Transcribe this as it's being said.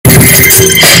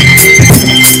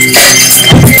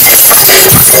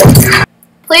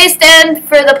Please stand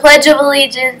for the Pledge of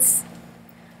Allegiance.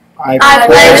 I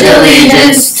pledge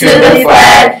allegiance to the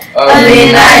flag of the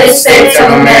United States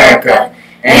of America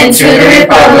and to the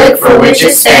republic for which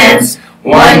it stands,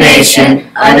 one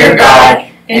nation, under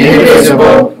God,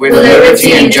 indivisible, with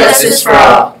liberty and justice for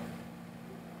all.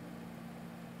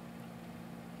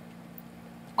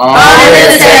 Honor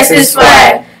the Texas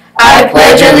flag. I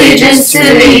pledge allegiance to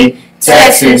thee,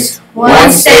 Texas,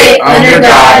 one state under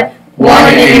God, one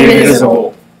and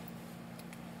indivisible.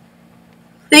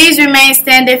 Please remain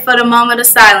standing for the moment of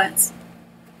silence.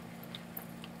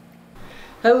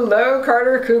 Hello,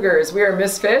 Carter Cougars. We are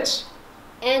Miss Fitch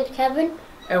and Kevin,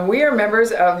 and we are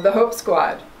members of the Hope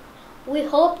Squad. We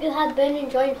hope you have been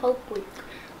enjoying Hope Week.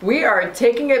 We are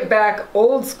taking it back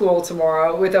old school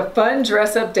tomorrow with a fun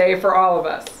dress-up day for all of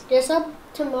us. Dress up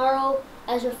tomorrow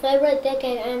as your favorite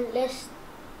decade and let's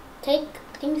take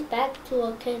things back to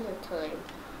a kinder time.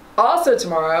 Also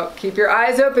tomorrow, keep your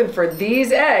eyes open for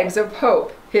these eggs of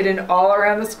hope hidden all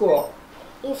around the school.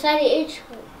 Inside each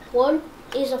one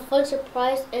is a fun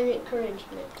surprise and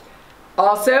encouragement.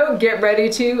 Also, get ready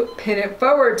to pin it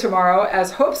forward tomorrow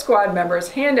as Hope Squad members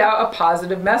hand out a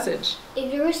positive message.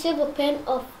 If you receive a pin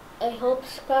of a Hope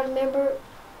Squad member,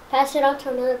 pass it out to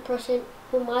another person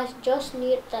who might just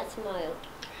need that smile.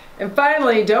 And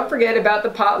finally, don't forget about the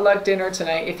potluck dinner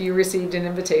tonight if you received an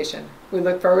invitation. We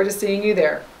look forward to seeing you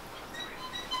there.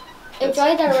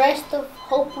 Enjoy the rest of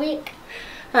Hope Week.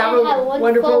 Have a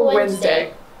wonderful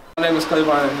Wednesday. My name is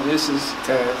Clayvon, and this is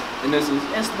Taz, and this is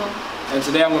Esteban. And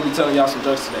today I'm going to be telling y'all some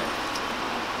jokes today.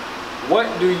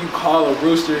 What do you call a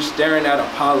rooster staring at a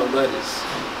pile of lettuce?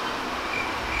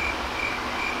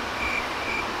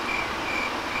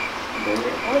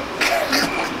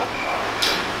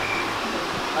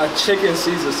 A chicken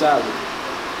Caesar salad.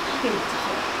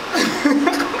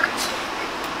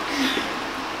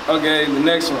 Okay, the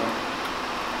next one.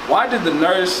 Why did the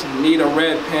nurse need a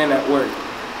red pen at work?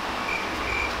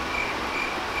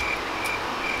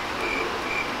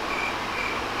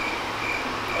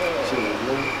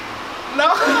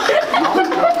 No.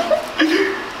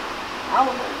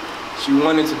 She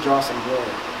wanted to draw some blood.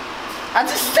 I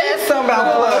just said something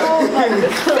about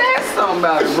blood. Said something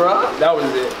about it, bro. That was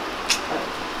it.